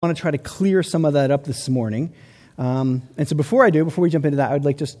I want to try to clear some of that up this morning. And so before we jump into that, I would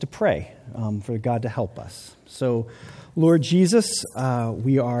like just to pray for God to help us. So, Lord Jesus,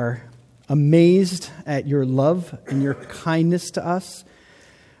 we are amazed at your love and your kindness to us,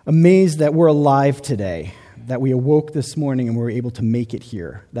 amazed that we're alive today, that we awoke this morning and we're able to make it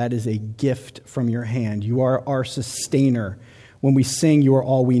here. That is a gift from your hand. You are our sustainer. When we sing, you are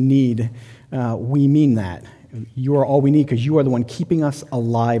all we need, we mean that. You are all we need because you are the one keeping us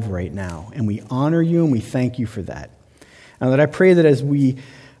alive right now. And we honor you and we thank you for that. And Lord, I pray that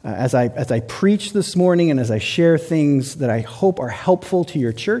as I preach this morning and as I share things that I hope are helpful to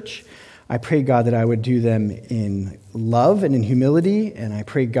your church, I pray, God, that I would do them in love and in humility. And I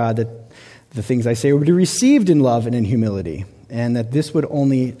pray, God, that the things I say would be received in love and in humility. And that this would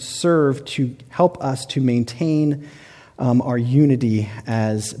only serve to help us to maintain our unity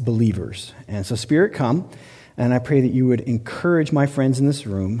as believers. And so, Spirit, come. And I pray that you would encourage my friends in this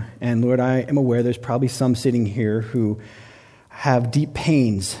room. And Lord, I am aware there's probably some sitting here who have deep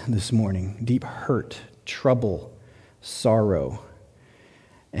pains this morning, deep hurt, trouble, sorrow.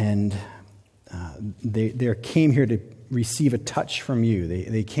 And they came here to receive a touch from you.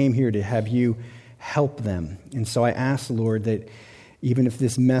 They came here to have you help them. And so I ask, Lord, that even if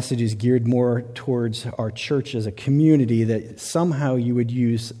this message is geared more towards our church as a community, that somehow you would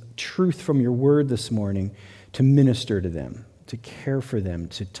use truth from your word this morning to minister to them, to care for them,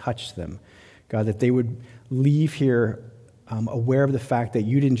 to touch them. God, that they would leave here aware of the fact that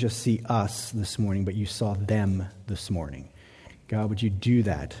you didn't just see us this morning, but you saw them this morning. God, would you do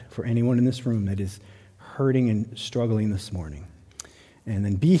that for anyone in this room that is hurting and struggling this morning? And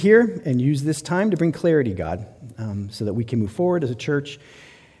then be here and use this time to bring clarity, God, so that we can move forward as a church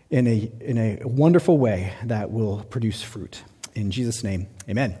in a wonderful way that will produce fruit. In Jesus' name,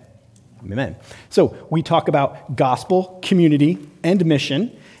 amen. Amen. So we talk about gospel, community, and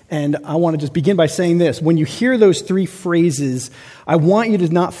mission. And I want to just begin by saying this. When you hear those three phrases, I want you to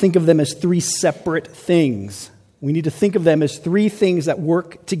not think of them as three separate things. We need to think of them as three things that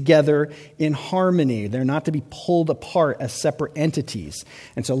work together in harmony. They're not to be pulled apart as separate entities.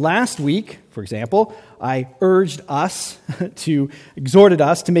 And so last week, for example, I exhorted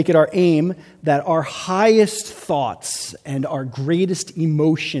us to make it our aim that our highest thoughts and our greatest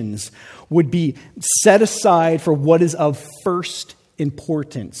emotions would be set aside for what is of first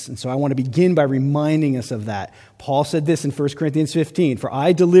importance. And so I want to begin by reminding us of that. Paul said this in 1 Corinthians 15, "For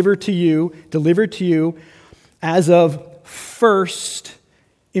I delivered to you as of first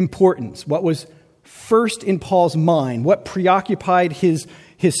importance." What was first in Paul's mind? What preoccupied his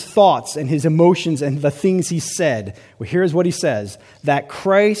thoughts and his emotions and the things he said? Well, here's what he says: that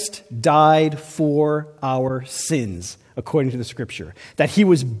Christ died for our sins, according to the Scripture. That he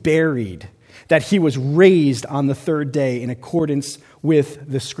was buried. That he was raised on the third day in accordance with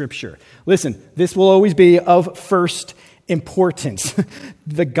the Scripture. Listen, this will always be of first importance.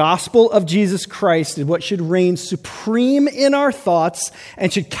 The gospel of Jesus Christ is what should reign supreme in our thoughts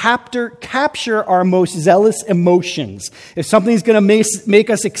and should capture our most zealous emotions. If something's going to make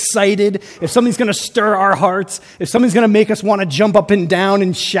us excited, if something's going to stir our hearts, if something's going to make us want to jump up and down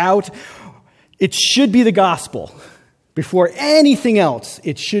and shout, it should be the gospel. Before anything else,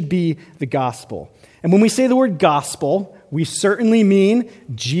 it should be the gospel. And when we say the word gospel, we certainly mean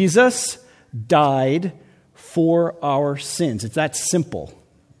Jesus died for our sins. It's that simple,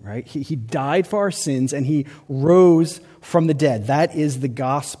 right? He died for our sins and he rose from the dead. That is the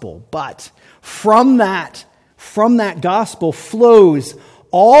gospel. But from that gospel flows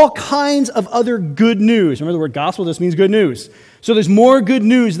all kinds of other good news. Remember, the word gospel just means good news. So there's more good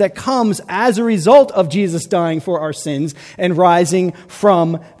news that comes as a result of Jesus dying for our sins and rising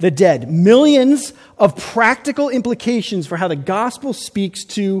from the dead. Millions of practical implications for how the gospel speaks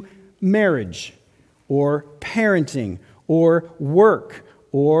to marriage, or parenting, or work,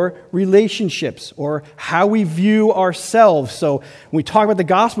 or relationships, or how we view ourselves. So when we talk about the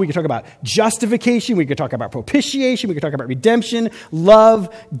gospel, we can talk about justification, we can talk about propitiation, we can talk about redemption,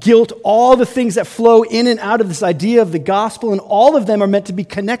 love, guilt, all the things that flow in and out of this idea of the gospel, and all of them are meant to be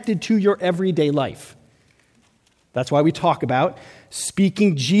connected to your everyday life. That's why we talk about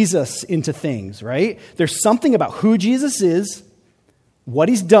speaking Jesus into things, right? There's something about who Jesus is, what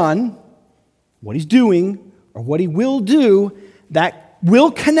he's done, what he's doing, or what he will do that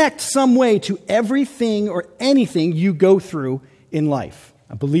will connect some way to everything or anything you go through in life.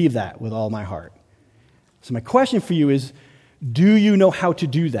 I believe that with all my heart. So my question for you is, do you know how to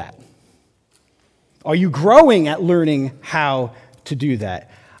do that? Are you growing at learning how to do that?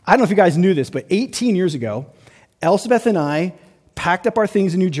 I don't know if you guys knew this, but 18 years ago, Elspeth and I packed up our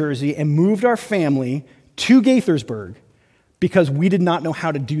things in New Jersey and moved our family to Gaithersburg because we did not know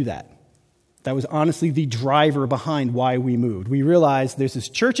how to do that. That was honestly the driver behind why we moved. We realized there's this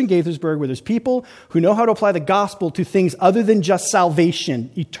church in Gaithersburg where there's people who know how to apply the gospel to things other than just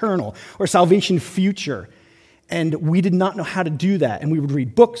salvation, eternal, or salvation future. And we did not know how to do that. And we would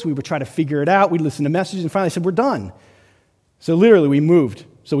read books, we would try to figure it out, we'd listen to messages, and finally said, we're done. So literally we moved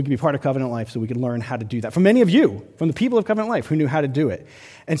so we could be part of Covenant Life, so we could learn how to do that. From many of you, from the people of Covenant Life who knew how to do it.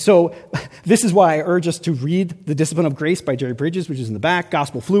 And so this is why I urge us to read The Discipline of Grace by Jerry Bridges, which is in the back,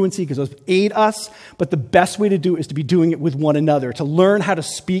 Gospel Fluency, because those aid us. But the best way to do it is to be doing it with one another, to learn how to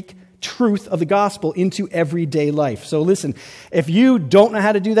speak truth of the gospel into everyday life. So listen, if you don't know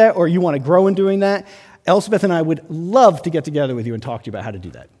how to do that or you want to grow in doing that, Elspeth and I would love to get together with you and talk to you about how to do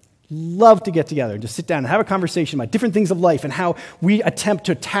that. Love to get together and just sit down and have a conversation about different things of life and how we attempt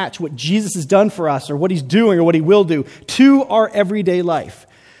to attach what Jesus has done for us or what he's doing or what he will do to our everyday life.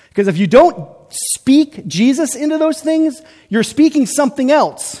 Because if you don't speak Jesus into those things, you're speaking something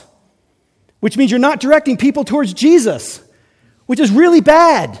else, which means you're not directing people towards Jesus, which is really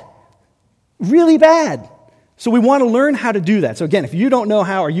bad. Really bad. So we want to learn how to do that. So again, if you don't know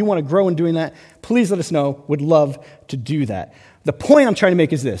how or you want to grow in doing that, please let us know. Would love to do that. The point I'm trying to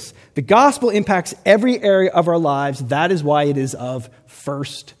make is this. The gospel impacts every area of our lives. That is why it is of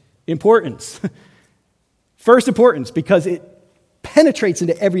first importance. First importance, because it penetrates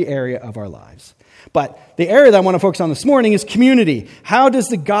into every area of our lives. But the area that I want to focus on this morning is community. How does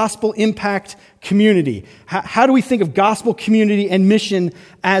the gospel impact community? How do we think of gospel, community, and mission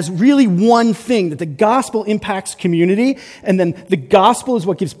as really one thing? That the gospel impacts community, and then the gospel is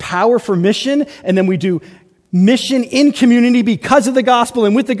what gives power for mission, and then we do mission in community because of the gospel,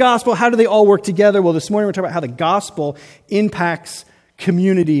 and with the gospel, how do they all work together? Well, this morning we're talking about how the gospel impacts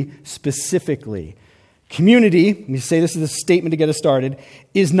community specifically. Community, let me say this is a statement to get us started,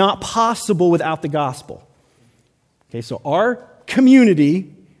 is not possible without the gospel. Okay, so our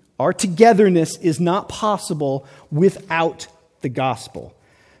community, our togetherness is not possible without the gospel.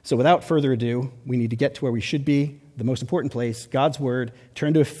 So without further ado, we need to get to where we should be, the most important place, God's Word.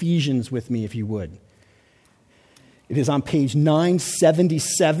 Turn to Ephesians with me if you would. It is on page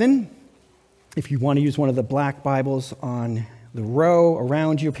 977. If you want to use one of the black Bibles on the row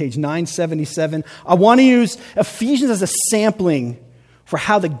around you, page 977. I want to use Ephesians as a sampling for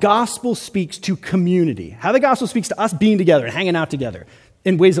how the gospel speaks to community, how the gospel speaks to us being together and hanging out together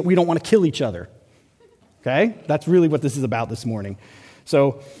in ways that we don't want to kill each other. Okay? That's really what this is about this morning.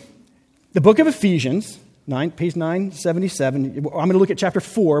 So, the book of Ephesians, page 977. I'm going to look at chapter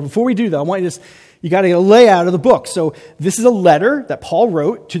 4. Before we do, though, I want you got to get a layout of the book. So this is a letter that Paul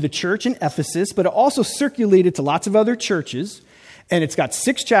wrote to the church in Ephesus, but it also circulated to lots of other churches. And it's got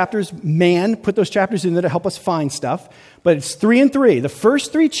 6 chapters. Man put those chapters in there to help us find stuff. But it's 3 and 3. The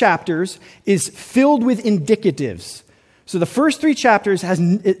first 3 chapters is filled with indicatives. So the first 3 chapters,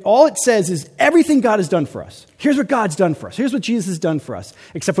 all it says is everything God has done for us. Here's what God's done for us. Here's what Jesus has done for us,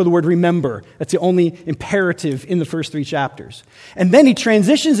 except for the word remember. That's the only imperative in the first 3 chapters. And then he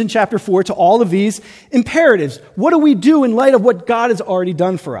transitions in chapter 4 to all of these imperatives. What do we do in light of what God has already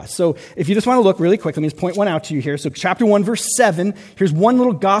done for us? So if you just want to look really quick, let me just point one out to you here. So chapter 1, verse 7, here's one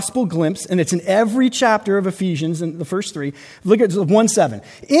little gospel glimpse, and it's in every chapter of Ephesians in the first 3. Look at 1:7.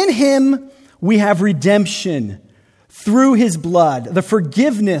 In him we have redemption through his blood, the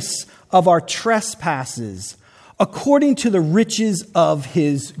forgiveness of our trespasses, according to the riches of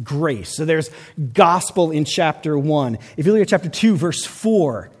his grace. So there's gospel in chapter 1. If you look at chapter 2, verse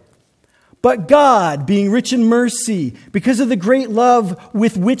 4, but God, being rich in mercy, because of the great love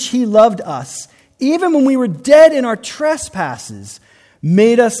with which he loved us, even when we were dead in our trespasses,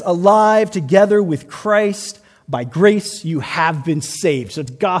 made us alive together with Christ. By grace, you have been saved. So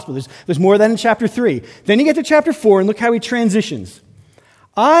it's gospel. There's more of that in chapter 3. Then you get to chapter 4, and look how he transitions.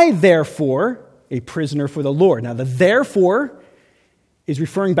 I, therefore, a prisoner for the Lord. Now, the therefore is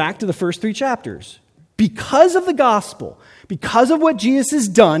referring back to the first 3 chapters. Because of the gospel, because of what Jesus has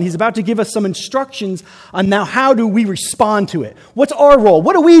done, he's about to give us some instructions on now how do we respond to it. What's our role?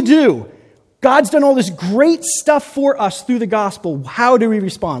 What do we do? God's done all this great stuff for us through the gospel. How do we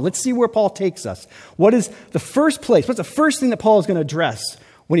respond? Let's see where Paul takes us. What is the first place? What's the first thing that Paul is going to address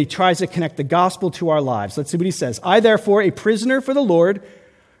when he tries to connect the gospel to our lives? Let's see what he says. I, therefore, a prisoner for the Lord,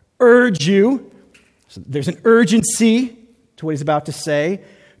 urge you, so there's an urgency to what he's about to say,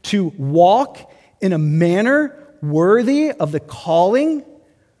 to walk in a manner worthy of the calling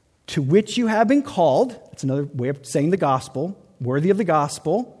to which you have been called. That's another way of saying the gospel, worthy of the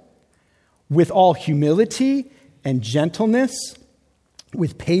gospel. With all humility and gentleness,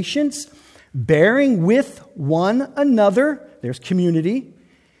 with patience, bearing with one another, there's community,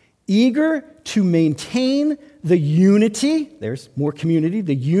 eager to maintain the unity, there's more community,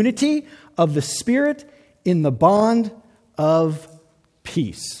 the unity of the Spirit in the bond of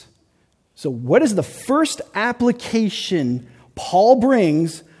peace. So what is the first application Paul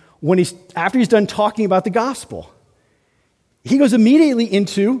brings after he's done talking about the gospel? He goes immediately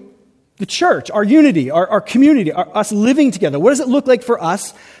into the church, our unity, our community, us living together. What does it look like for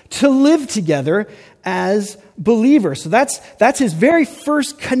us to live together as believers? So that's his very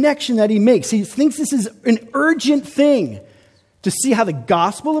first connection that he makes. He thinks this is an urgent thing to see how the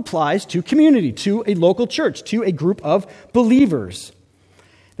gospel applies to community, to a local church, to a group of believers.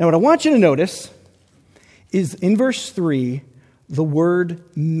 Now, what I want you to notice is in verse 3, the word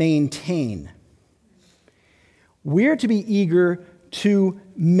maintain. We're to be eager to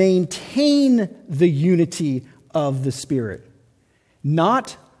maintain the unity of the Spirit,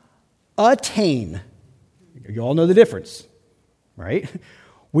 not attain. You all know the difference, right?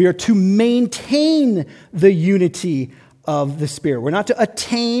 We are to maintain the unity of the Spirit. We're not to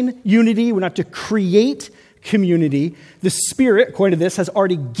attain unity. We're not to create community. The Spirit, according to this, has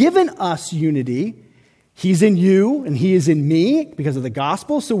already given us unity. He's in you and he is in me because of the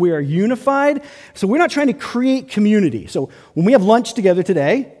gospel, so we are unified. So we're not trying to create community. So when we have lunch together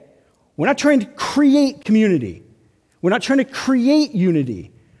today, we're not trying to create community. We're not trying to create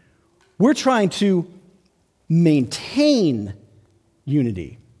unity. We're trying to maintain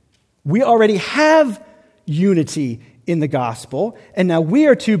unity. We already have unity in the gospel, and now we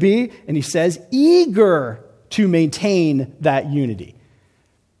are to be, and he says, eager to maintain that unity.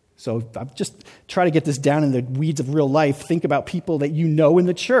 So I'm just trying to get this down in the weeds of real life. Think about people that you know in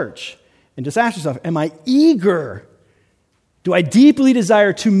the church and just ask yourself, am I eager? Do I deeply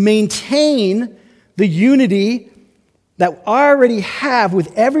desire to maintain the unity that I already have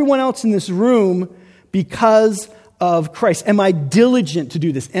with everyone else in this room because of Christ? Am I diligent to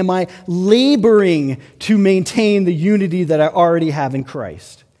do this? Am I laboring to maintain the unity that I already have in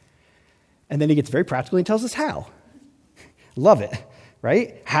Christ? And then he gets very practical and tells us how. Love it.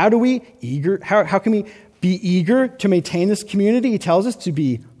 Right? How can we be eager to maintain this community? He tells us to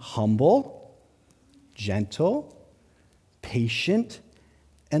be humble, gentle, patient,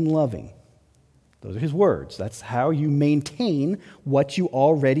 and loving. Those are his words. That's how you maintain what you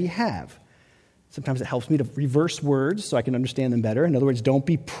already have. Sometimes it helps me to reverse words so I can understand them better. In other words, don't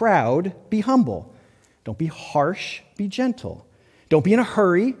be proud, be humble. Don't be harsh, be gentle. Don't be in a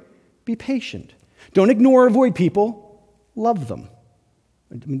hurry, be patient. Don't ignore or avoid people, love them.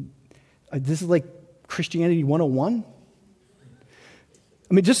 I mean, this is like Christianity 101.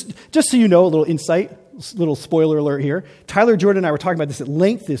 I mean, just so you know, a little insight, little spoiler alert here. Tyler, Jordan, and I were talking about this at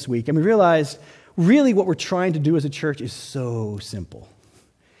length this week, and we realized really what we're trying to do as a church is so simple.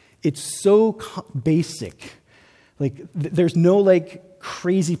 It's so basic. Like, there's no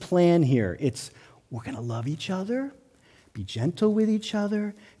crazy plan here. It's we're going to love each other, be gentle with each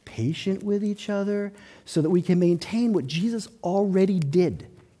other, patient with each other, so that we can maintain what Jesus already did.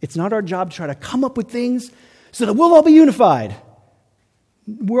 It's not our job to try to come up with things so that we'll all be unified.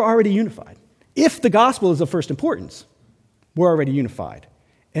 We're already unified. If the gospel is of first importance, we're already unified.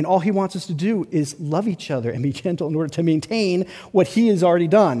 And all he wants us to do is love each other and be gentle in order to maintain what he has already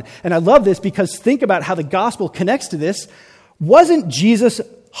done. And I love this because think about how the gospel connects to this. Wasn't Jesus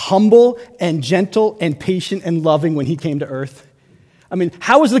humble and gentle and patient and loving when he came to earth? I mean,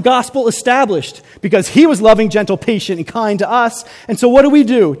 how was the gospel established? Because he was loving, gentle, patient, and kind to us. And so what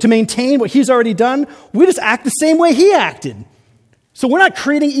do? To maintain what he's already done, we just act the same way he acted. So we're not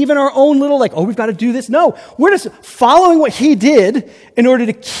creating even our own little, we've got to do this. No, we're just following what he did in order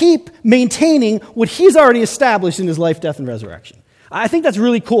to keep maintaining what he's already established in his life, death, and resurrection. I think that's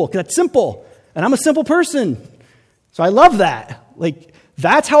really cool because that's simple. And I'm a simple person. So I love that.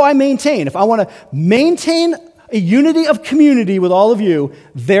 That's how I maintain. If I want to maintain a unity of community with all of you,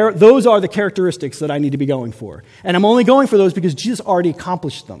 those are the characteristics that I need to be going for. And I'm only going for those because Jesus already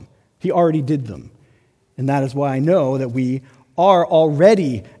accomplished them. He already did them. And that is why I know that we are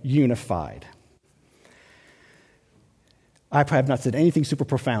already unified. I have not said anything super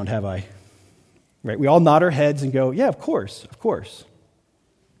profound, have I? Right? We all nod our heads and go, yeah, of course. Of course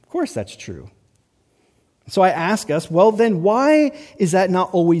that's true. So I ask us, well, then why is that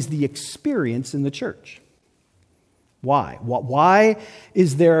not always the experience in the church? Why? Why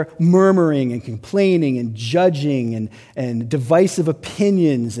is there murmuring and complaining and judging and divisive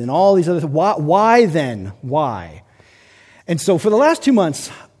opinions and all these other things? Why then? Why? And so for the last 2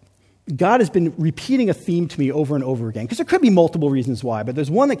 months, God has been repeating a theme to me over and over again, because there could be multiple reasons why, but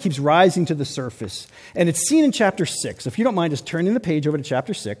there's one that keeps rising to the surface, and it's seen in chapter 6. If you don't mind just turning the page over to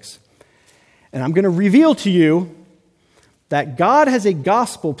chapter 6, and I'm going to reveal to you that God has a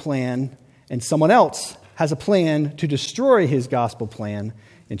gospel plan and someone else has a plan to destroy his gospel plan,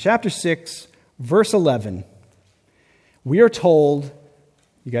 in chapter 6, verse 11, we are told,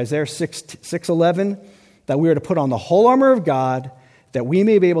 you guys there, 6:11, that we are to put on the whole armor of God that we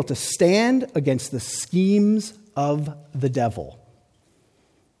may be able to stand against the schemes of the devil.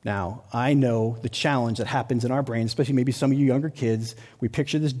 Now, I know the challenge that happens in our brain, especially maybe some of you younger kids. We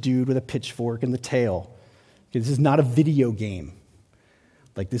picture this dude with a pitchfork and the tail. Okay, this is not a video game.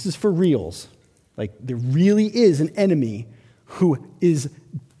 Like, this is for reals. Like, there really is an enemy who is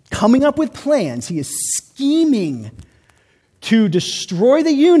coming up with plans. He is scheming to destroy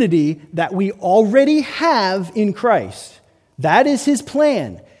the unity that we already have in Christ. That is his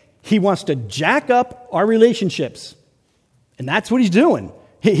plan. He wants to jack up our relationships. And that's what he's doing.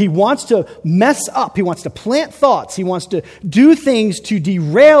 He wants to mess up. He wants to plant thoughts. He wants to do things to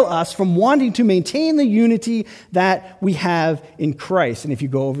derail us from wanting to maintain the unity that we have in Christ. And if you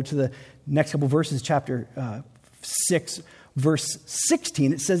go over to the next couple verses, chapter 6, verse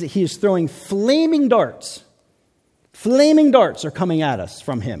 16, it says that he is throwing flaming darts. Flaming darts are coming at us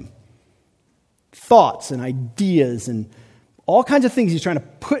from him. Thoughts and ideas and all kinds of things he's trying to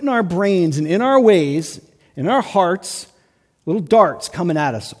put in our brains and in our ways, in our hearts. Little darts coming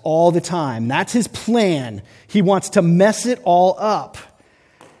at us all the time. That's his plan. He wants to mess it all up.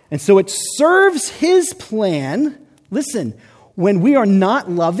 And so it serves his plan, listen, when we are not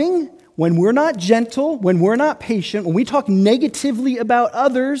loving, when we're not gentle, when we're not patient, when we talk negatively about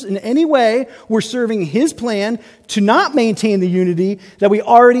others in any way, we're serving his plan to not maintain the unity that we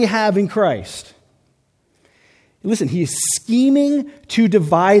already have in Christ. Listen, he is scheming to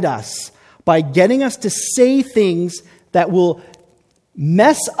divide us by getting us to say things that will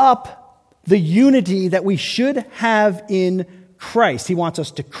mess up the unity that we should have in Christ. He wants us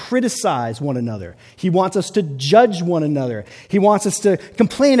to criticize one another. He wants us to judge one another. He wants us to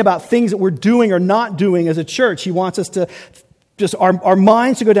complain about things that we're doing or not doing as a church. He wants us to just our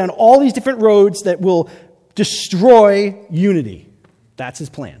minds to go down all these different roads that will destroy unity. That's his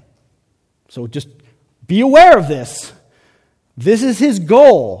plan. So just be aware of this. This is his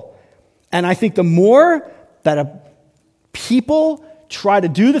goal. And I think the more that people try to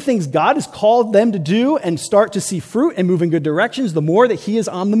do the things God has called them to do and start to see fruit and move in good directions, the more that he is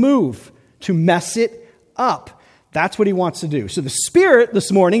on the move to mess it up. That's what he wants to do. So the Spirit this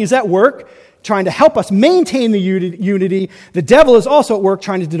morning is at work trying to help us maintain the unity. The devil is also at work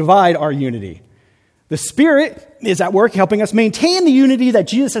trying to divide our unity. The Spirit is at work helping us maintain the unity that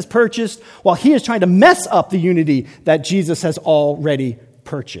Jesus has purchased, while he is trying to mess up the unity that Jesus has already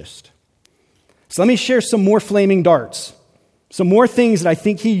purchased. So let me share some more flaming darts. Some more things that I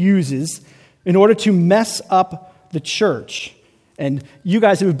think he uses in order to mess up the church. And you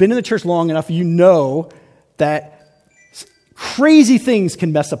guys who have been in the church long enough, you know that crazy things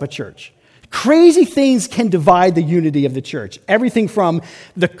can mess up a church. Crazy things can divide the unity of the church. Everything from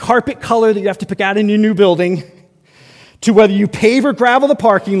the carpet color that you have to pick out in your new building, to whether you pave or gravel the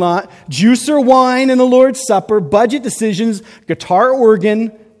parking lot, juice or wine in the Lord's Supper, budget decisions, guitar,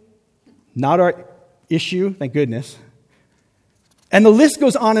 organ, not our issue, thank goodness. And the list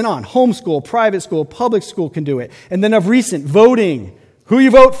goes on and on. Homeschool, private school, public school can do it. And then of recent, voting, who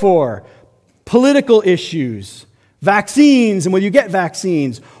you vote for, political issues, vaccines and whether you get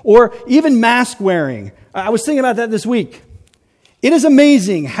vaccines, or even mask wearing. I was thinking about that this week. It is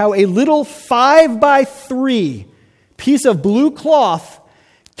amazing how a little 5x3 piece of blue cloth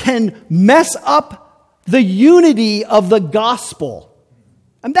can mess up the unity of the gospel.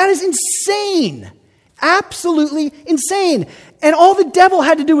 And that is insane. Absolutely insane. And all the devil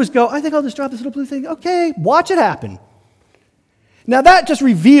had to do was go, I think I'll just drop this little blue thing. Okay, watch it happen. Now that just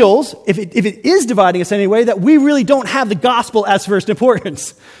reveals, if it is dividing us anyway, that we really don't have the gospel as first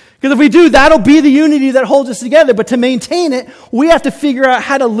importance. Because if we do, that'll be the unity that holds us together. But to maintain it, we have to figure out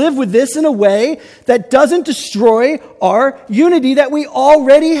how to live with this in a way that doesn't destroy our unity that we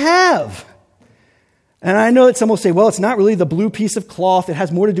already have. And I know that some will say, well, it's not really the blue piece of cloth. It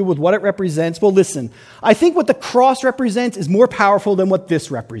has more to do with what it represents. Well, listen, I think what the cross represents is more powerful than what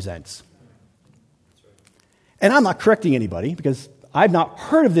this represents. And I'm not correcting anybody because I've not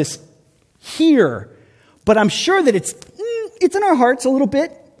heard of this here. But I'm sure that it's in our hearts a little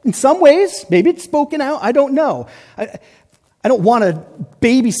bit in some ways. Maybe it's spoken out. I don't know. I don't want to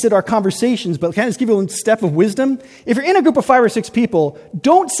babysit our conversations, but can I just give you a step of wisdom? If you're in a group of 5 or 6 people,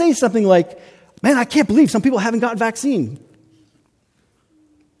 don't say something like, man, I can't believe some people haven't gotten vaccine.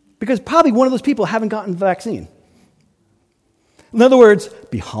 Because probably one of those people haven't gotten the vaccine. In other words,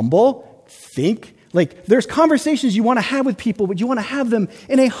 be humble, think. Like, there's conversations you want to have with people, but you want to have them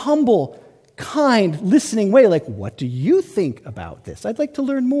in a humble, kind, listening way, like, what do you think about this? I'd like to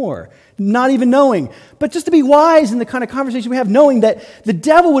learn more. Not even knowing, but just to be wise in the kind of conversation we have, knowing that the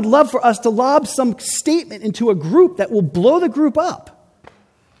devil would love for us to lob some statement into a group that will blow the group up.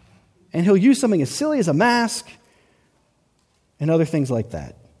 And he'll use something as silly as a mask and other things like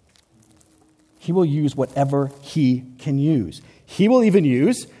that. He will use whatever he can use. He will even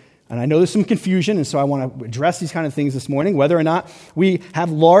use, and I know there's some confusion, and so I want to address these kind of things this morning, whether or not we have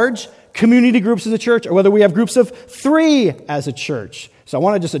large community groups as a church or whether we have groups of 3 as a church. So I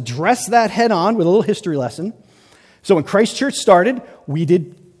want to just address that head on with a little history lesson. So when Christ Church started, we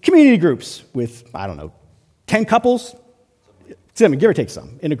did community groups with, 10 couples, give or take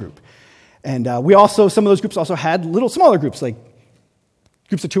some, in a group. And some of those groups also had little smaller groups, like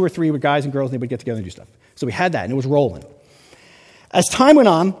groups of 2 or 3 with guys and girls, and they would get together and do stuff. So we had that, and it was rolling. As time went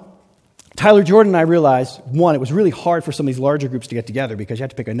on, Tyler Jordan and I realized, one, it was really hard for some of these larger groups to get together because you had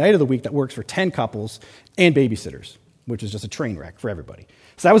to pick a night of the week that works for 10 couples and babysitters, which is just a train wreck for everybody.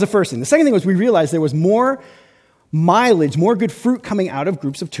 So that was the first thing. The second thing was we realized there was more mileage, more good fruit coming out of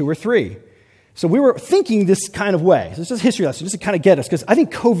groups of 2 or 3. So we were thinking this kind of way. So it's just a history lesson, just to kind of get us, because I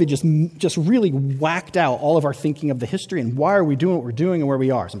think COVID just really whacked out all of our thinking of the history and why are we doing what we're doing and where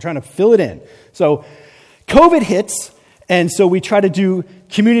we are. So I'm trying to fill it in. So COVID hits, and so we try to do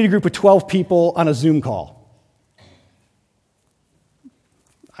community group with 12 people on a Zoom call.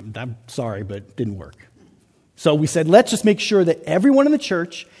 I'm sorry, but it didn't work. So we said, let's just make sure that everyone in the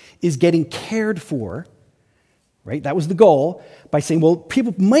church is getting cared for, right? That was the goal, by saying, well,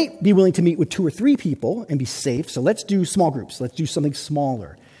 people might be willing to meet with 2 or 3 people and be safe, so let's do small groups. Let's do something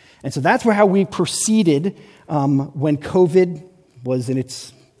smaller. And so that's how we proceeded when COVID was in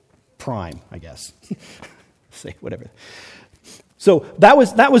its prime, I guess. Say whatever. So that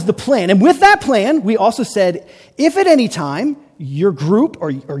was the plan. And with that plan, we also said, if at any time your group or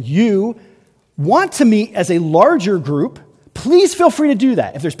you want to meet as a larger group, please feel free to do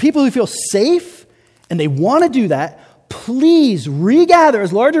that. If there's people who feel safe and they want to do that, please regather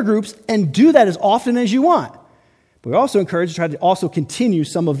as larger groups and do that as often as you want. But we also encourage to try to also continue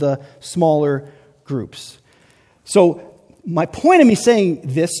some of the smaller groups. So my point of me saying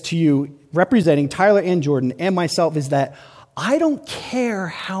this to you, representing Tyler and Jordan and myself, is that I don't care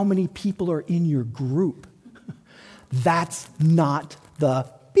how many people are in your group. That's not the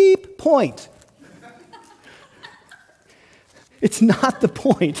beep point. It's not the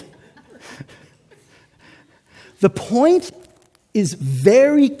point. The point is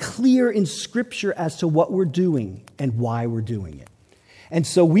very clear in Scripture as to what we're doing and why we're doing it. And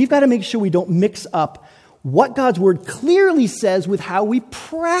so we've got to make sure we don't mix up what God's Word clearly says with how we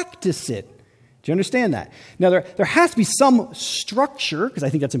practice it. Do you understand that? Now, there has to be some structure, because I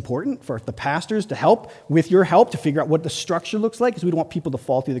think that's important for the pastors to help, with your help, to figure out what the structure looks like, because we don't want people to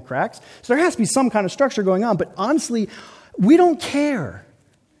fall through the cracks. So there has to be some kind of structure going on, but honestly, we don't care.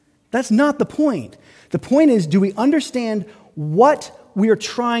 That's not the point. The point is, do we understand what we are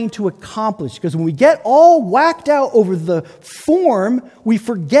trying to accomplish? Because when we get all whacked out over the form, we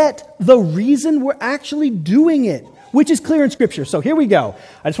forget the reason we're actually doing it, which is clear in Scripture. So here we go.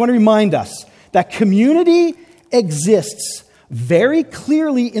 I just want to remind us that community exists very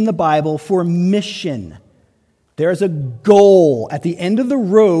clearly in the Bible for mission. There's a goal at the end of the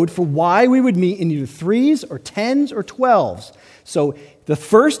road for why we would meet in either 3s or 10s or 12s. So the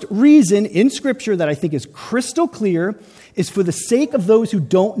first reason in Scripture that I think is crystal clear is for the sake of those who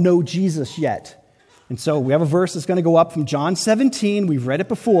don't know Jesus yet. And so we have a verse that's going to go up from John 17. We've read it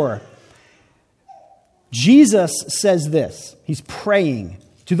before. Jesus says this. He's praying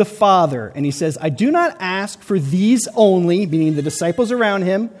to the Father, and he says, I do not ask for these only, meaning the disciples around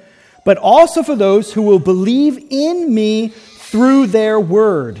him, but also for those who will believe in me through their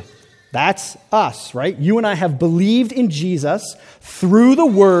word. That's us, right? You and I have believed in Jesus through the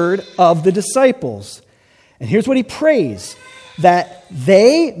word of the disciples. And here's what he prays, that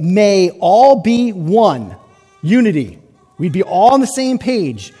they may all be one. Unity. We'd be all on the same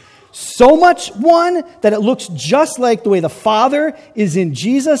page. So much one that it looks just like the way the Father is in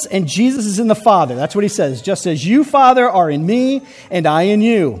Jesus and Jesus is in the Father. That's what he says. Just as you, Father, are in me and I in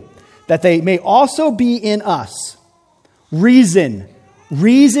you, that they may also be in us. Reason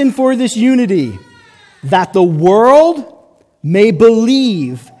for this unity, that the world may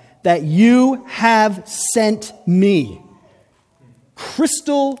believe that you have sent me.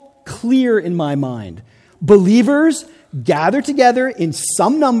 Crystal clear in my mind. Believers gather together in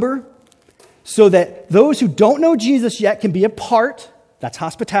some number so that those who don't know Jesus yet can be a part That's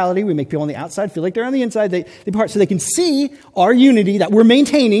hospitality. We make people on the outside feel like they're on the inside. They part so they can see our unity that we're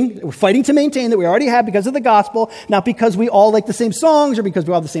maintaining, that we're fighting to maintain, that we already have because of the gospel, not because we all like the same songs or because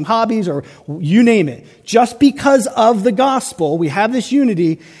we all have the same hobbies or you name it. Just because of the gospel, we have this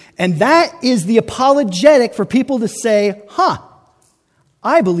unity, and that is the apologetic for people to say,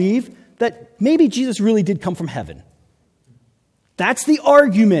 I believe that maybe Jesus really did come from heaven. That's the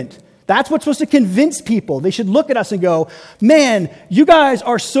argument. That's what's supposed to convince people. They should look at us and go, man, you guys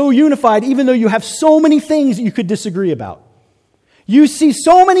are so unified even though you have so many things that you could disagree about. You see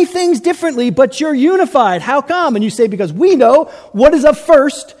so many things differently, but you're unified. How come? And you say, because we know what is of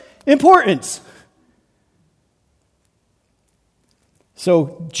first importance.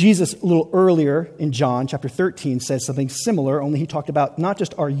 So Jesus, a little earlier in John chapter 13, says something similar, only he talked about not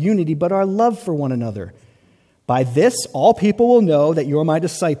just our unity, but our love for one another. By this, all people will know that you are my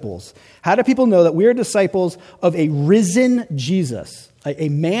disciples. How do people know that we are disciples of a risen Jesus, a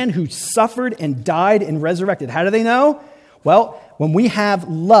man who suffered and died and resurrected? How do they know? Well, when we have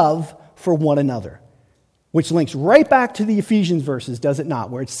love for one another, which links right back to the Ephesians verses, does it not?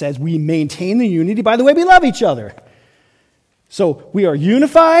 Where it says we maintain the unity by the way we love each other. So we are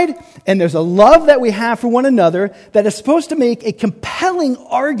unified, and there's a love that we have for one another that is supposed to make a compelling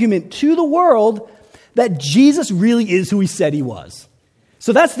argument to the world that Jesus really is who he said he was.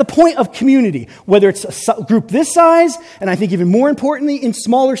 So that's the point of community, whether it's a group this size, and I think even more importantly, in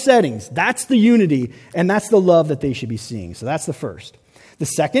smaller settings. That's the unity, and that's the love that they should be seeing. So that's the first. The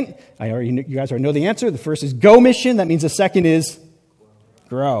second, you guys already know the answer. The first is go mission. That means the second is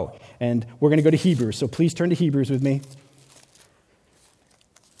grow. And we're going to go to Hebrews. So please turn to Hebrews with me.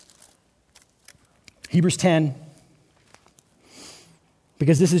 Hebrews 10.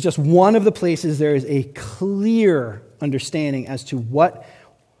 Because this is just one of the places there is a clear understanding as to what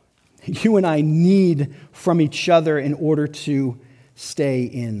you and I need from each other in order to stay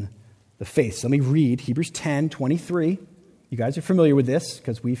in the faith. So let me read Hebrews 10:23. You guys are familiar with this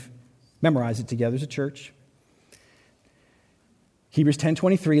because we've memorized it together as a church. Hebrews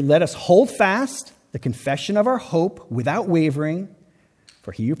 10:23, let us hold fast the confession of our hope without wavering,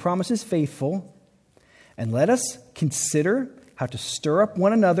 for he who promises faithful, and let us consider how to stir up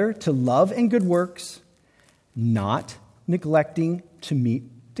one another to love and good works, not neglecting to meet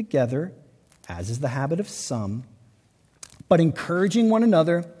together, as is the habit of some, but encouraging one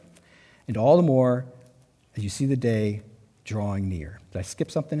another, and all the more as you see the day drawing near. Did I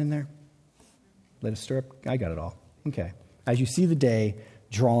skip something in there? Let us stir up. I got it all. Okay. As you see the day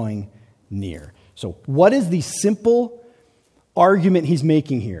drawing near. So what is the simple argument he's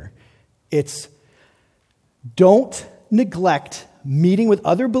making here? It's don't neglect meeting with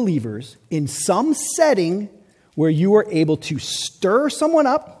other believers in some setting where you are able to stir someone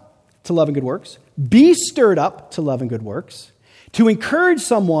up to love and good works, be stirred up to love and good works, to encourage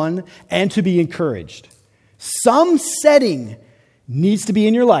someone and to be encouraged. Some setting needs to be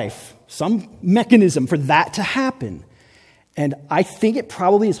in your life, some mechanism for that to happen. And I think it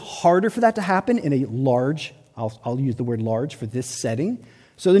probably is harder for that to happen in a large, I'll use the word large for this setting.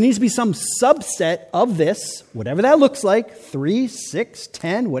 So there needs to be some subset of this, whatever that looks like, 3, 6,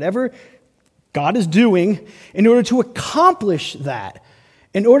 10, whatever God is doing, in order to accomplish that,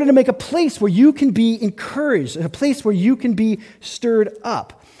 in order to make a place where you can be encouraged, a place where you can be stirred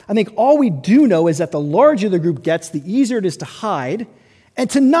up. I think all we do know is that the larger the group gets, the easier it is to hide and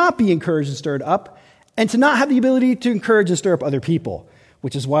to not be encouraged and stirred up, and to not have the ability to encourage and stir up other people,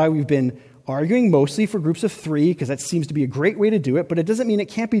 which is why we've been arguing mostly for groups of 3, because that seems to be a great way to do it, but it doesn't mean it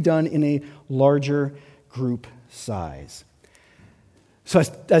can't be done in a larger group size. So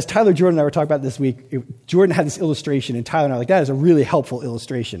as Tyler Jordan and I were talking about this week, Jordan had this illustration, and Tyler and I were like, that is a really helpful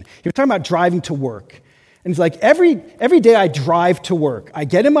illustration. He was talking about driving to work. And it's like, every day I drive to work, I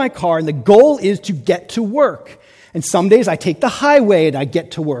get in my car, and the goal is to get to work. And some days I take the highway and I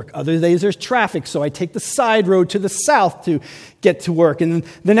get to work. Other days there's traffic, so I take the side road to the south to get to work. And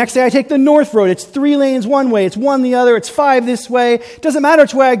the next day I take the north road. It's 3 lanes one way, it's 1 the other, it's 5 this way. It doesn't matter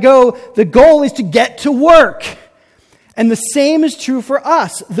which way I go. The goal is to get to work. And the same is true for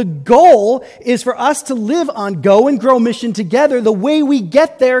us. The goal is for us to live on Go and Grow mission together. The way we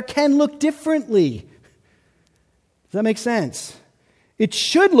get there can look differently. Does that make sense? It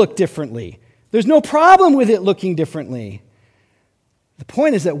should look differently. There's no problem with it looking differently. The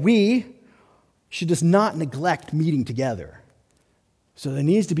point is that we should just not neglect meeting together. So there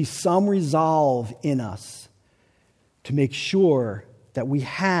needs to be some resolve in us to make sure that we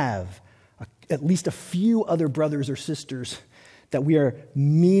have at least a few other brothers or sisters that we are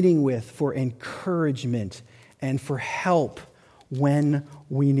meeting with for encouragement and for help when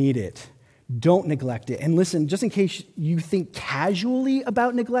we need it. don't neglect it. And listen, just in case you think casually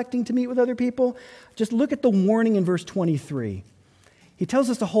about neglecting to meet with other people, just look at the warning in verse 23. He tells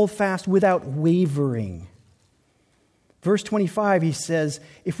us to hold fast without wavering. Verse 25, he says,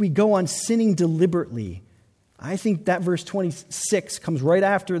 if we go on sinning deliberately, I think that verse 26 comes right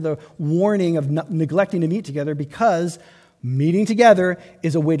after the warning of neglecting to meet together, because meeting together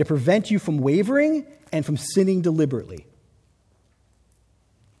is a way to prevent you from wavering and from sinning deliberately.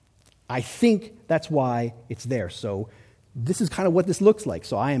 I think that's why it's there. So this is kind of what this looks like.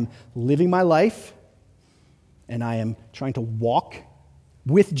 So I am living my life, and I am trying to walk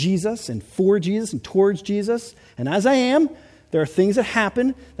with Jesus and for Jesus and towards Jesus. And as I am, there are things that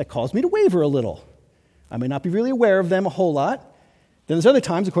happen that cause me to waver a little. I may not be really aware of them a whole lot. Then there's other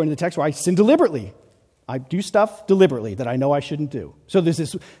times, according to the text, where I sin deliberately. I do stuff deliberately that I know I shouldn't do. So there's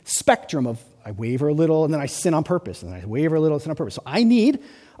this spectrum of I waver a little, and then I sin on purpose, and then I waver a little, and sin on purpose. So I need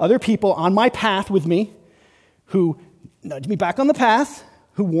other people on my path with me who nudge me back on the path,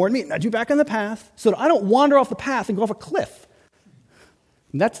 who warn me, nudge me back on the path, so that I don't wander off the path and go off a cliff.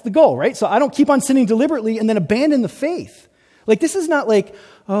 And that's the goal, right? So I don't keep on sinning deliberately and then abandon the faith. Like, this is not like,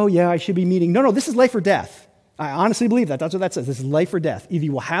 oh yeah, I should be meeting. No, this is life or death. I honestly believe that. That's what that says. This is life or death. Either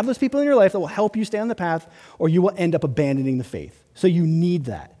you will have those people in your life that will help you stay on the path, or you will end up abandoning the faith. So you need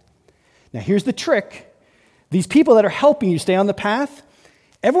that. Now, here's the trick. These people that are helping you stay on the path,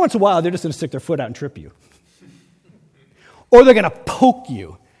 every once in a while, they're just going to stick their foot out and trip you. Or they're going to poke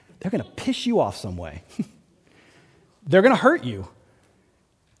you. They're going to piss you off some way. They're going to hurt you.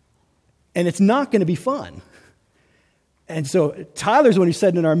 And it's not going to be fun. And so Tyler's the one who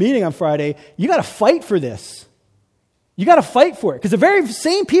said in our meeting on Friday, you got to fight for this. You got to fight for it. Because the very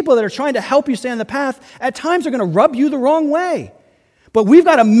same people that are trying to help you stay on the path at times are going to rub you the wrong way. But we've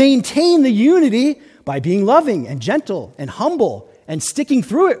got to maintain the unity by being loving and gentle and humble and sticking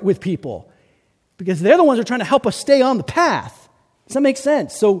through it with people. Because they're the ones who are trying to help us stay on the path. Does that make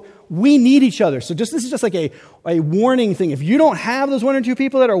sense? So we need each other. So this is just like a warning thing. If you don't have those one or two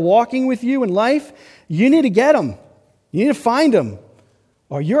people that are walking with you in life, you need to get them. You need to find them.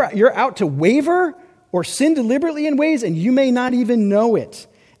 Or you're out to waver or sin deliberately in ways, and you may not even know it.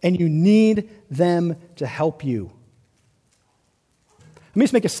 And you need them to help you. Let me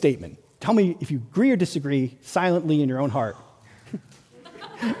just make a statement. Tell me if you agree or disagree silently in your own heart.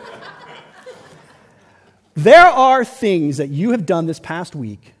 There are things that you have done this past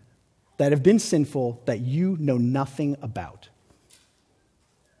week that have been sinful that you know nothing about.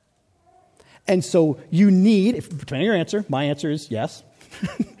 And so you need, depending on your answer, my answer is yes.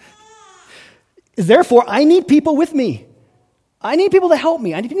 Therefore, I need people with me. I need people to help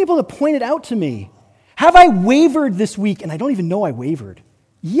me. I need people to point it out to me. Have I wavered this week? And I don't even know I wavered.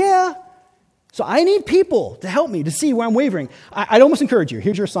 Yeah. So I need people to help me to see where I'm wavering. I'd almost encourage you.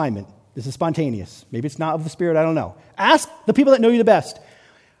 Here's your assignment. This is spontaneous. Maybe it's not of the Spirit. I don't know. Ask the people that know you the best.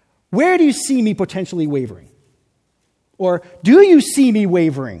 Where do you see me potentially wavering? Or do you see me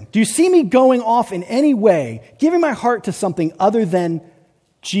wavering? Do you see me going off in any way, giving my heart to something other than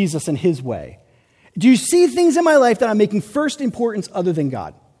Jesus and his way? Do you see things in my life that I'm making first importance other than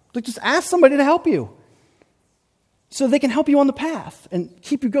God? Like, just ask somebody to help you so they can help you on the path and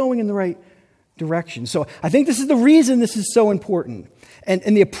keep you going in the right direction. So I think this is the reason this is so important.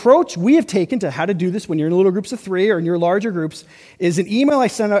 And the approach we have taken to how to do this when you're in little groups of 3 or in your larger groups is an email I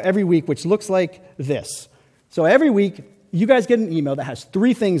send out every week, which looks like this. So every week, you guys get an email that has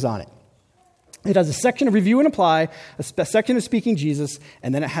 3 things on it. It has a section of review and apply, a section of speaking Jesus,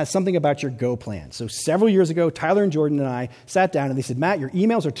 and then it has something about your go plan. So several years ago, Tyler and Jordan and I sat down and they said, Matt, your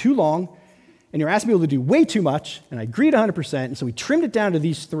emails are too long and you're asking people to do way too much. And I agreed 100%. And so we trimmed it down to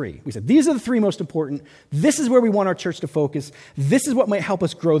these 3. We said, these are the 3 most important. This is where we want our church to focus. This is what might help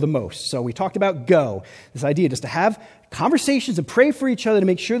us grow the most. So we talked about go, this idea just to have conversations and pray for each other to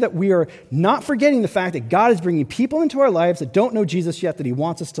make sure that we are not forgetting the fact that God is bringing people into our lives that don't know Jesus yet, that he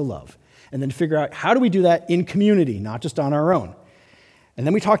wants us to love. And then to figure out how do we do that in community, not just on our own. And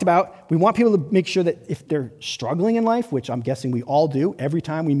then we talked about, we want people to make sure that if they're struggling in life, which I'm guessing we all do every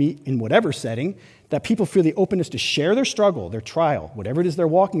time we meet in whatever setting, that people feel the openness to share their struggle, their trial, whatever it is they're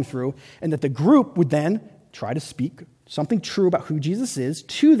walking through, and that the group would then try to speak something true about who Jesus is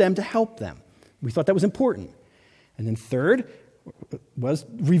to them to help them. We thought that was important. And then third was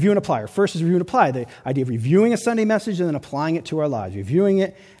review and apply. Or first is review and apply, the idea of reviewing a Sunday message and then applying it to our lives, reviewing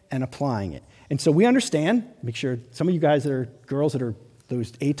it and applying it. And so we understand, make sure some of you guys that are girls that are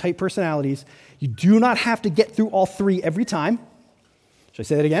those A-type personalities, you do not have to get through all 3 every time. Should I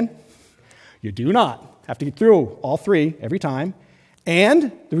say that again? You do not have to get through all 3 every time.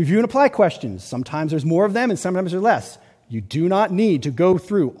 And the review and apply questions. Sometimes there's more of them and sometimes there's less. You do not need to go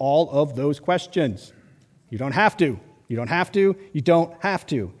through all of those questions. You don't have to. You don't have to. You don't have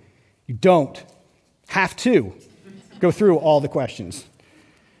to. You don't have to go through all the questions.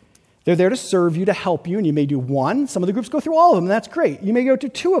 They're there to serve you, to help you, and you may do one. Some of the groups go through all of them, and that's great. You may go to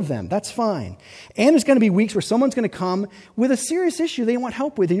two of them. That's fine. And there's going to be weeks where someone's going to come with a serious issue they want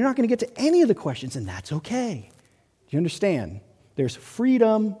help with, and you're not going to get to any of the questions, and that's okay. Do you understand? There's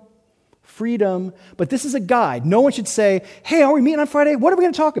freedom, but this is a guide. No one should say, hey, are we meeting on Friday? What are we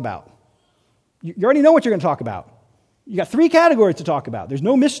going to talk about? You already know what you're going to talk about. You got 3 categories to talk about. There's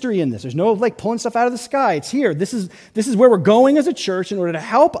no mystery in this. There's no pulling stuff out of the sky. It's here. This is where we're going as a church in order to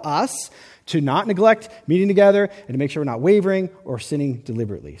help us to not neglect meeting together and to make sure we're not wavering or sinning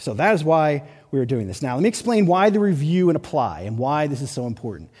deliberately. So that is why we're doing this. Now, let me explain why the review and apply and why this is so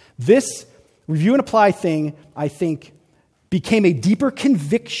important. This review and apply thing, I think, became a deeper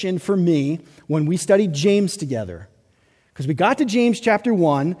conviction for me when we studied James together. Because we got to James chapter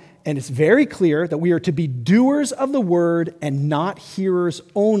 1, and it's very clear that we are to be doers of the word and not hearers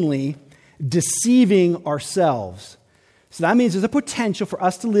only, deceiving ourselves. So that means there's a potential for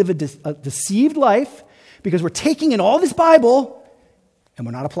us to live a deceived life because we're taking in all this Bible and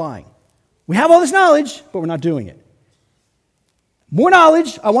we're not applying. We have all this knowledge, but we're not doing it. More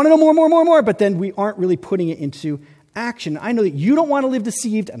knowledge, I want to know more, but then we aren't really putting it into action. I know that you don't want to live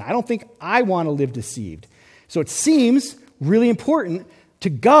deceived, and I don't think I want to live deceived. So it seems really important to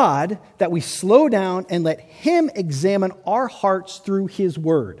God that we slow down and let Him examine our hearts through His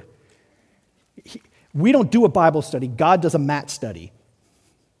Word. We don't do a Bible study. God does a mat study.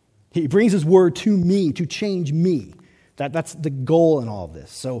 He brings His Word to me to change me. That's the goal in all of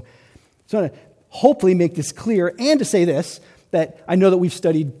this. So I want to hopefully make this clear and to say this, that I know that we've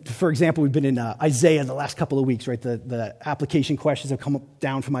studied, for example, we've been in Isaiah the last couple of weeks, right? The application questions have come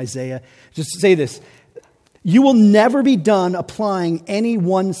down from Isaiah. Just to say this, you will never be done applying any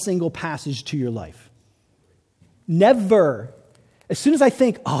one single passage to your life. Never. As soon as I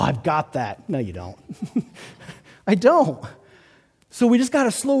think, I've got that. No, you don't. I don't. So we just got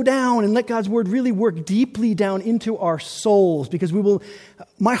to slow down and let God's word really work deeply down into our souls because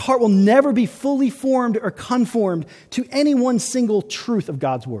my heart will never be fully formed or conformed to any one single truth of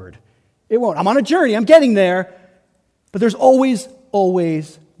God's word. It won't. I'm on a journey. I'm getting there. But there's always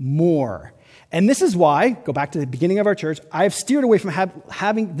more. And this is why, go back to the beginning of our church, I've steered away from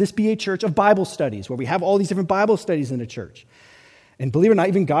having this be a church of Bible studies, where we have all these different Bible studies in the church. And believe it or not,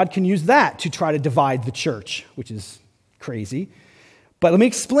 even God can use that to try to divide the church, which is crazy. But let me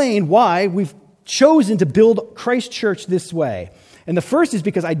explain why we've chosen to build Christ Church this way. And the first is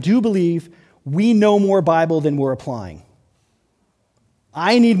because I do believe we know more Bible than we're applying.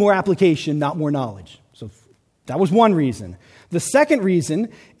 I need more application, not more knowledge. So that was one reason. The second reason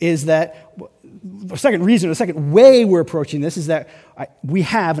is that, the second way we're approaching this is that we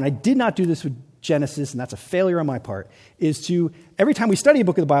have, and I did not do this with Genesis, and that's a failure on my part, is to, every time we study a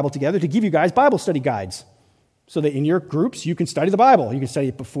book of the Bible together, to give you guys Bible study guides. So that in your groups, you can study the Bible. You can study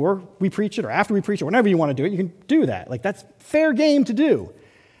it before we preach it or after we preach it, whenever you want to do it, you can do that. That's fair game to do.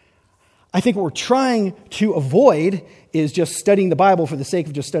 I think what we're trying to avoid is just studying the Bible for the sake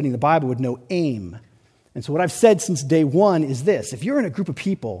of just studying the Bible with no aim. And so what I've said since day one is this. If you're in a group of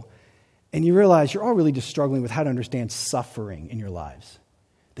people and you realize you're all really just struggling with how to understand suffering in your lives,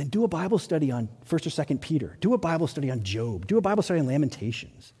 then do a Bible study on 1st or 2nd Peter. Do a Bible study on Job. Do a Bible study on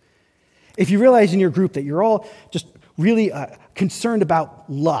Lamentations. If you realize in your group that you're all just really concerned about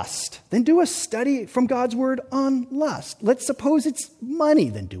lust, then do a study from God's word on lust. Let's suppose it's money,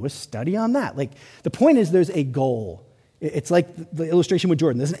 then do a study on that. The point is there's a goal. It's like the illustration with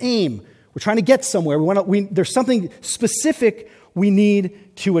Jordan. There's an aim. We're trying to get somewhere. There's something specific we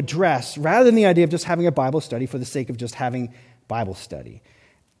need to address rather than the idea of just having a Bible study for the sake of just having Bible study.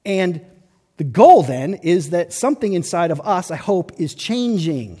 And the goal then is that something inside of us, I hope, is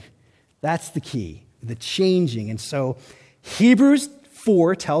changing. That's the key, the changing. And so Hebrews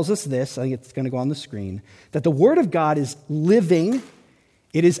 4 tells us this, I think it's going to go on the screen, that the Word of God is living,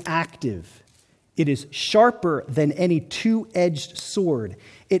 it is active, it is sharper than any two-edged sword.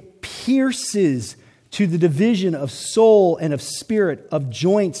 It pierces to the division of soul and of spirit, of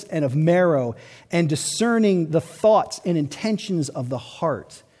joints and of marrow, and discerning the thoughts and intentions of the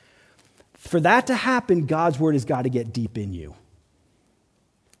heart. For that to happen, God's Word has got to get deep in you.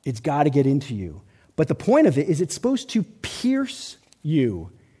 It's got to get into you. But the point of it is it's supposed to pierce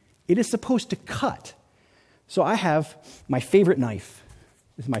you. It is supposed to cut. So I have my favorite knife.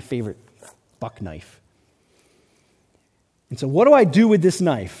 This is my favorite buck knife. And so what do I do with this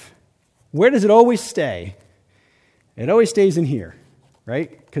knife? Where does it always stay? It always stays in here, right?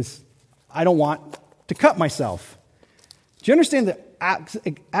 Because I don't want to cut myself. Do you understand that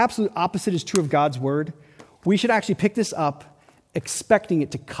absolute opposite is true of God's word? We should actually pick this up expecting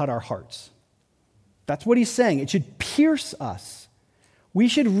it to cut our hearts. That's what he's saying. It should pierce us. We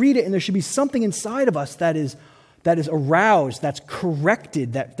should read it, and there should be something inside of us that is aroused, that's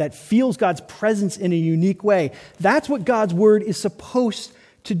corrected, that feels God's presence in a unique way. That's what God's word is supposed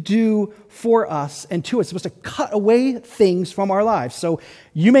to do for us and to us. It's supposed to cut away things from our lives. So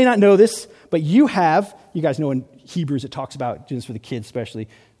you may not know this, but you guys know in Hebrews it talks about, just for the kids especially,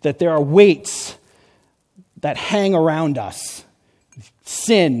 that there are weights that hang around us.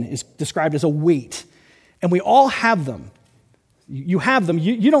 Sin is described as a weight, and we all have them. You have them.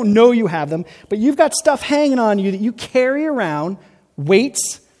 You don't know you have them, but you've got stuff hanging on you that you carry around,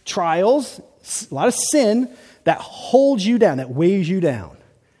 weights, trials, a lot of sin that holds you down, that weighs you down.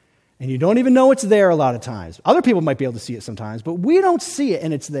 And you don't even know it's there a lot of times. Other people might be able to see it sometimes, but we don't see it,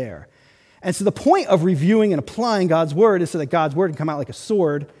 and it's there. And so the point of reviewing and applying God's word is so that God's word can come out like a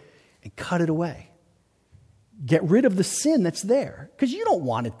sword and cut it away. Get rid of the sin that's there, because you don't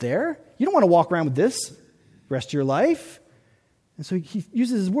want it there. You don't want to walk around with this the rest of your life. And so he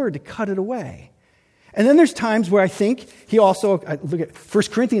uses his word to cut it away. And then there's times where I think he also, look at 1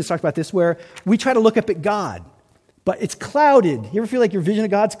 Corinthians talks about this, where we try to look up at God, but it's clouded. You ever feel like your vision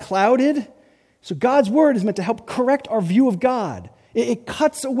of God's clouded? So God's word is meant to help correct our view of God. It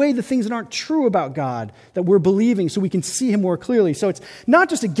cuts away the things that aren't true about God that we're believing so we can see him more clearly. So it's not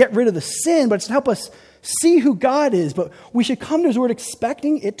just to get rid of the sin, but it's to help us see who God is. But we should come to his word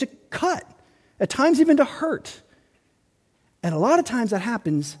expecting it to cut, at times even to hurt. And a lot of times that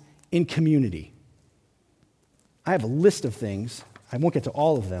happens in community. I have a list of things, I won't get to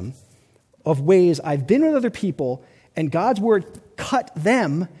all of them, of ways I've been with other people and God's word cut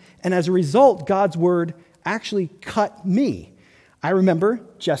them, and as a result, God's word actually cut me. I remember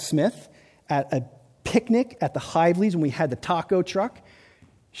Jess Smith at a picnic at the Hiveleys when we had the taco truck,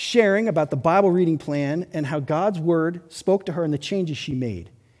 sharing about the Bible reading plan and how God's word spoke to her and the changes she made.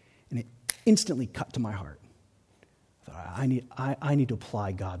 And it instantly cut to my heart. I thought, I need to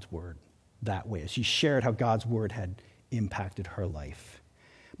apply God's word that way. As she shared how God's word had impacted her life.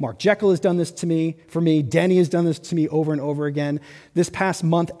 Mark Jekyll has done this for me. Denny has done this to me over and over again. This past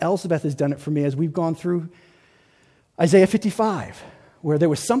month, Elspeth has done it for me as we've gone through Isaiah 55, where there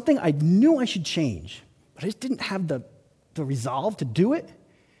was something I knew I should change, but I just didn't have the resolve to do it.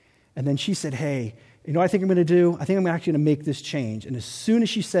 And then she said, hey, you know what I think I'm going to do? I think I'm actually going to make this change. And as soon as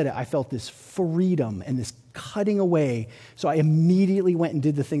she said it, I felt this freedom and this cutting away. So I immediately went and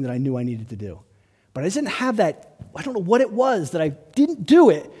did the thing that I knew I needed to do. But I didn't have that, I don't know what it was, that I didn't do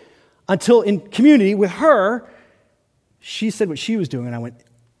it until in community with her, she said what she was doing. And I went,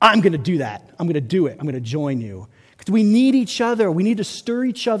 I'm going to do that. I'm going to do it. I'm going to join you. Because we need each other. We need to stir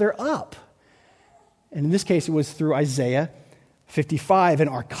each other up. And in this case, it was through Isaiah 55 and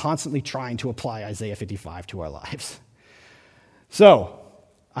are constantly trying to apply Isaiah 55 to our lives. So,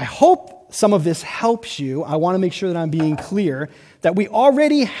 I hope some of this helps you. I want to make sure that I'm being clear that we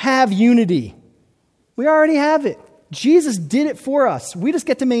already have unity. We already have it. Jesus did it for us. We just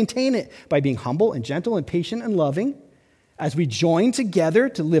get to maintain it by being humble and gentle and patient and loving as we join together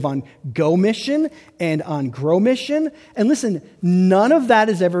to live on go mission and on grow mission. And listen, none of that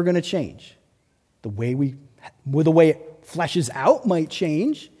is ever going to change. The way it fleshes out might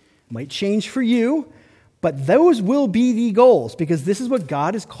change for you, but those will be the goals because this is what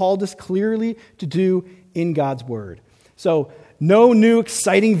God has called us clearly to do in God's word. So no new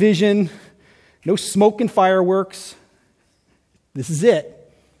exciting vision, no smoke and fireworks. This is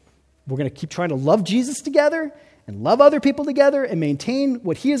it. We're going to keep trying to love Jesus together and love other people together and maintain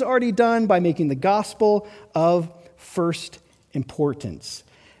what he has already done by making the gospel of first importance.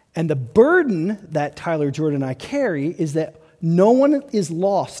 And the burden that Tyler, Jordan, and I carry is that no one is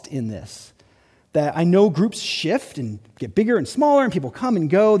lost in this. That I know groups shift and get bigger and smaller and people come and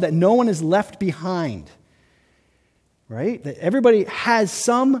go, that no one is left behind. Right? That everybody has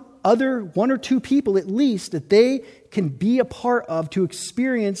some other one or two people at least that they can be a part of to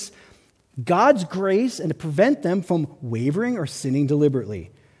experience God's grace and to prevent them from wavering or sinning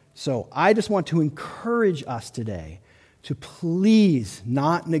deliberately. So I just want to encourage us today to please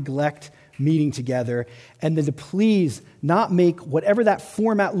not neglect meeting together and then to please not make whatever that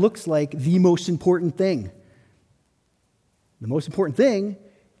format looks like the most important thing. The most important thing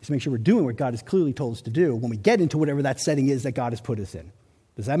is to make sure we're doing what God has clearly told us to do when we get into whatever that setting is that God has put us in.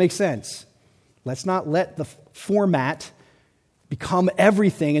 Does that make sense? Let's not let the format become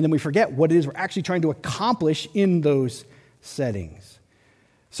everything, and then we forget what it is we're actually trying to accomplish in those settings.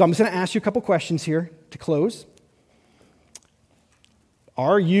 So I'm just going to ask you a couple questions here to close.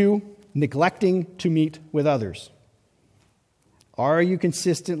 Are you neglecting to meet with others? Are you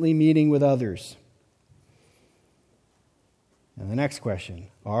consistently meeting with others? And the next question,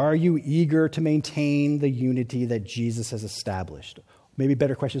 are you eager to maintain the unity that Jesus has established? Maybe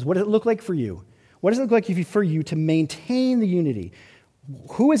better question is, what does it look like for you? What does it look like for you to maintain the unity?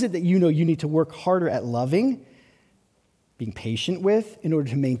 Who is it that you know you need to work harder at loving, being patient with, in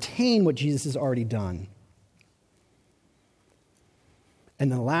order to maintain what Jesus has already done? And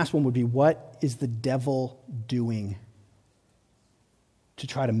then the last one would be, what is the devil doing to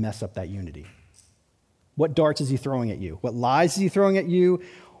try to mess up that unity? What darts is he throwing at you? What lies is he throwing at you?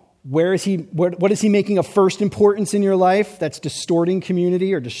 What is he making of first importance in your life that's distorting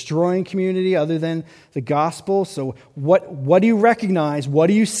community or destroying community other than the gospel? So what do you recognize? What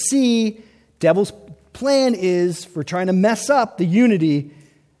do you see? Devil's plan is for trying to mess up the unity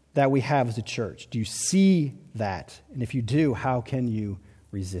that we have as a church. Do you see that? And if you do, how can you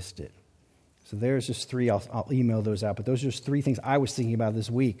resist it? So there's just three. I'll email those out. But those are just three things I was thinking about this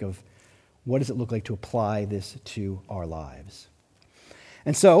week of what does it look like to apply this to our lives.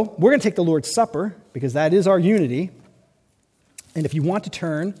 And so we're going to take the Lord's Supper because that is our unity. And if you want to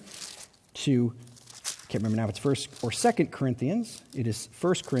turn to, I can't remember now if it's 1st or 2nd Corinthians. It is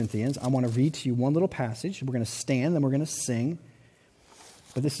 1 Corinthians. I want to read to you one little passage. We're going to stand, then we're going to sing.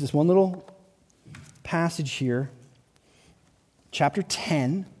 But this is one little passage here, chapter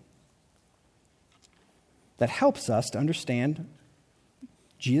 10, that helps us to understand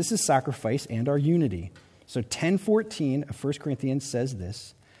Jesus' sacrifice and our unity. So 10:14 of 1 Corinthians says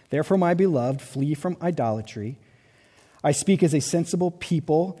this, "Therefore, my beloved, flee from idolatry. I speak as a sensible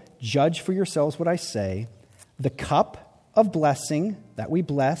people. Judge for yourselves what I say. The cup of blessing that we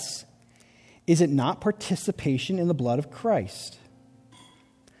bless, is it not participation in the blood of Christ?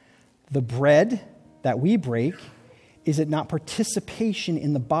 The bread that we break, is it not participation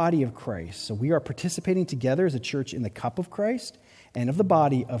in the body of Christ?" So we are participating together as a church in the cup of Christ and of the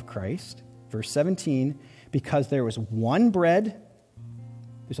body of Christ. Verse 17, "Because there was one bread,"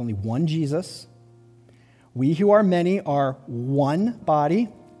 there's only one Jesus, "we who are many are one body,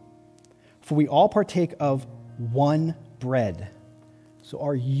 for we all partake of one bread." So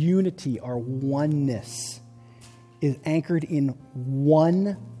our unity, our oneness, is anchored in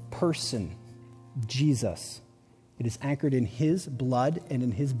one person, Jesus. It is anchored in his blood and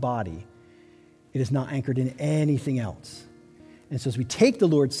in his body. It is not anchored in anything else. And so as we take the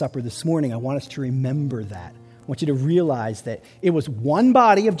Lord's Supper this morning, I want us to remember that. I want you to realize that it was one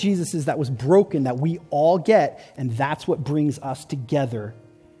body of Jesus's that was broken that we all get, and that's what brings us together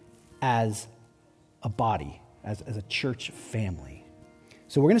as a body, as a church family.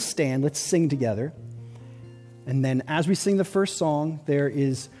 So we're going to stand. Let's sing together. And then as we sing the first song, there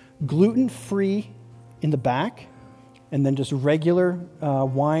is gluten-free in the back, and then just regular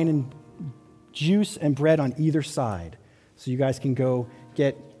wine and juice and bread on either side. So you guys can go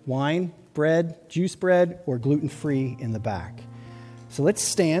get wine, bread, juice bread, or gluten-free in the back. So let's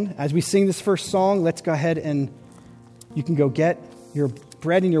stand. As we sing this first song, let's go ahead and you can go get your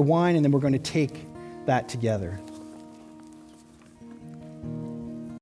bread and your wine, and then we're going to take that together.